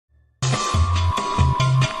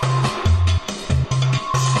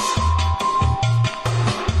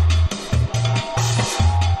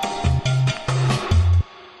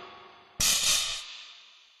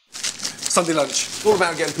Sunday lunch. It's all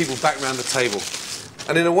about getting people back around the table.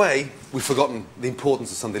 And in a way, we've forgotten the importance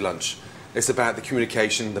of Sunday lunch. It's about the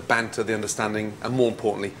communication, the banter, the understanding, and more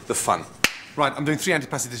importantly, the fun. Right, I'm doing 3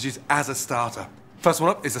 antipasti dishes as a starter. First one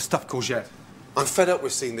up is a stuffed courgette. I'm fed up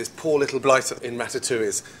with seeing this poor little blighter in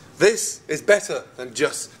ratatouilles. This is better than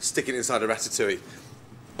just sticking it inside a ratatouille.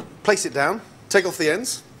 Place it down, take off the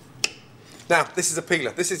ends. Now, this is a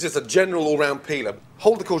peeler. This is just a general all-round peeler.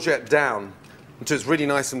 Hold the courgette down until it's really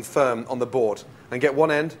nice and firm on the board, and get one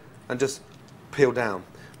end and just peel down.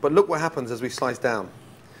 But look what happens as we slice down.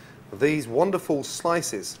 These wonderful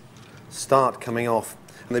slices start coming off,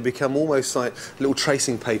 and they become almost like little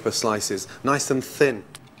tracing paper slices, nice and thin.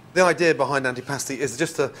 The idea behind antipasti is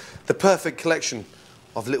just the perfect collection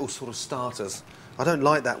of little sort of starters. I don't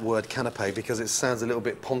like that word canapé because it sounds a little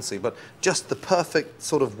bit poncy, but just the perfect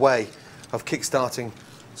sort of way of kick-starting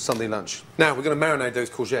Sunday lunch. Now, we're going to marinate those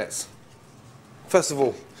courgettes. First of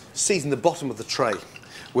all, season the bottom of the tray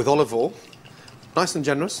with olive oil, nice and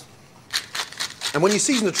generous. And when you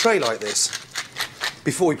season a tray like this,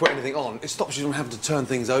 before we put anything on, it stops you from having to turn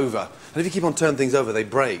things over. And if you keep on turning things over, they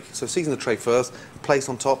break. So season the tray first, place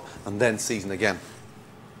on top, and then season again.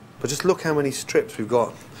 But just look how many strips we've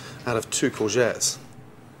got out of 2 courgettes.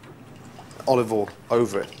 Olive oil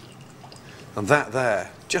over it. And that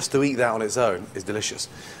there, just to eat that on its own, is delicious.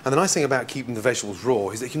 And the nice thing about keeping the vegetables raw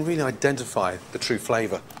is that you can really identify the true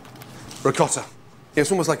flavour. Ricotta.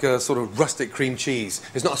 It's almost like a sort of rustic cream cheese.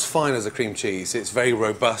 It's not as fine as a cream cheese. It's very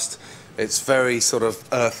robust. It's very sort of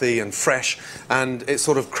earthy and fresh, and it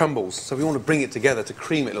sort of crumbles. So we want to bring it together to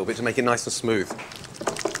cream it a little bit to make it nice and smooth.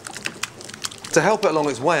 To help it along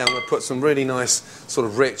its way, I'm going to put some really nice, sort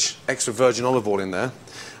of rich, extra virgin olive oil in there.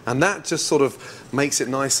 And that just sort of makes it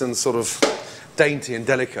nice and sort of dainty and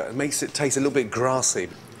delicate. It makes it taste a little bit grassy.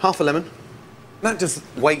 Half a lemon. That just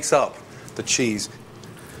wakes up the cheese.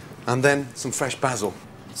 And then some fresh basil.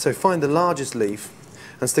 So find the largest leaf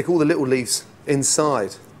and stick all the little leaves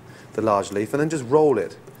inside the large leaf, and then just roll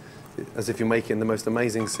it as if you're making the most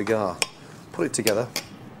amazing cigar. Put it together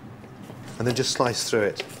and then just slice through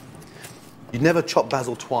it. You never chop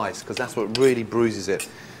basil twice because that's what really bruises it.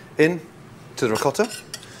 In to the ricotta.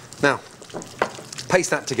 Now,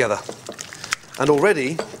 paste that together. And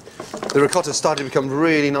already the ricotta started to become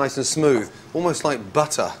really nice and smooth, almost like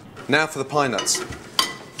butter. Now for the pine nuts.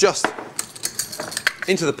 Just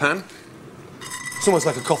into the pan. It's almost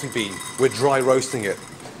like a coffee bean. We're dry roasting it.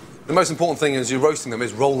 The most important thing as you're roasting them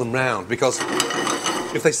is roll them round, because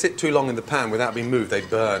if they sit too long in the pan without being moved, they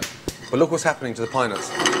burn. But look what's happening to the pine nuts.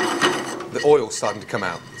 The oil's starting to come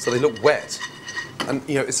out, so they look wet. And,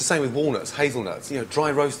 you know, it's the same with walnuts, hazelnuts. You know,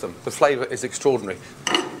 dry roast them. The flavour is extraordinary.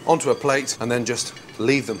 Onto a plate, and then just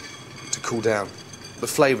leave them to cool down. The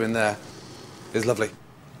flavour in there is lovely.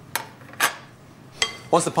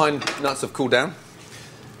 Once the pine nuts have cooled down,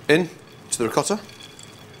 in to the ricotta.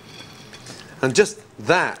 And just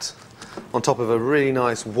that on top of a really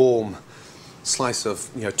nice warm slice of,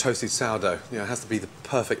 you know, toasted sourdough. You know, it has to be the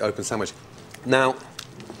perfect open sandwich. Now,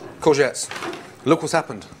 courgettes. Look what's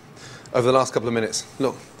happened over the last couple of minutes.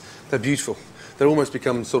 Look, they're beautiful. They're almost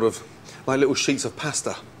become sort of like little sheets of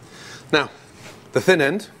pasta. Now, the thin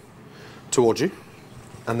end towards you,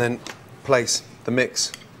 and then place the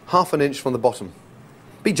mix half an inch from the bottom.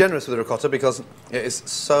 Be generous with the ricotta because it is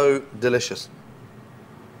so delicious.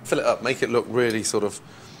 Fill it up, make it look really sort of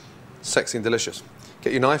sexy and delicious.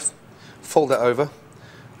 Get your knife, fold that over,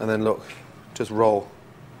 and then look, just roll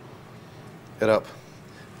it up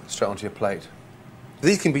straight onto your plate.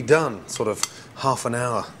 These can be done sort of half an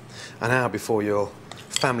hour before your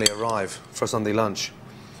family arrive for a Sunday lunch.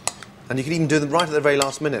 And you can even do them right at the very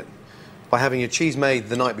last minute by having your cheese made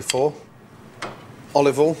the night before,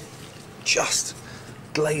 olive oil, just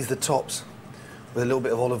glaze the tops with a little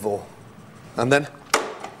bit of olive oil. And then,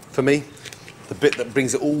 for me, the bit that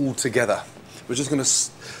brings it all together, we're just going to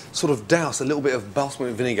sort of douse a little bit of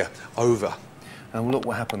balsamic vinegar over. And look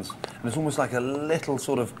what happens. And it's almost like a little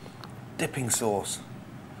sort of dipping sauce.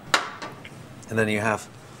 And then you have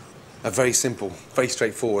a very simple, very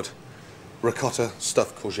straightforward ricotta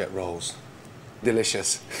stuffed courgette rolls.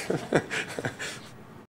 Delicious.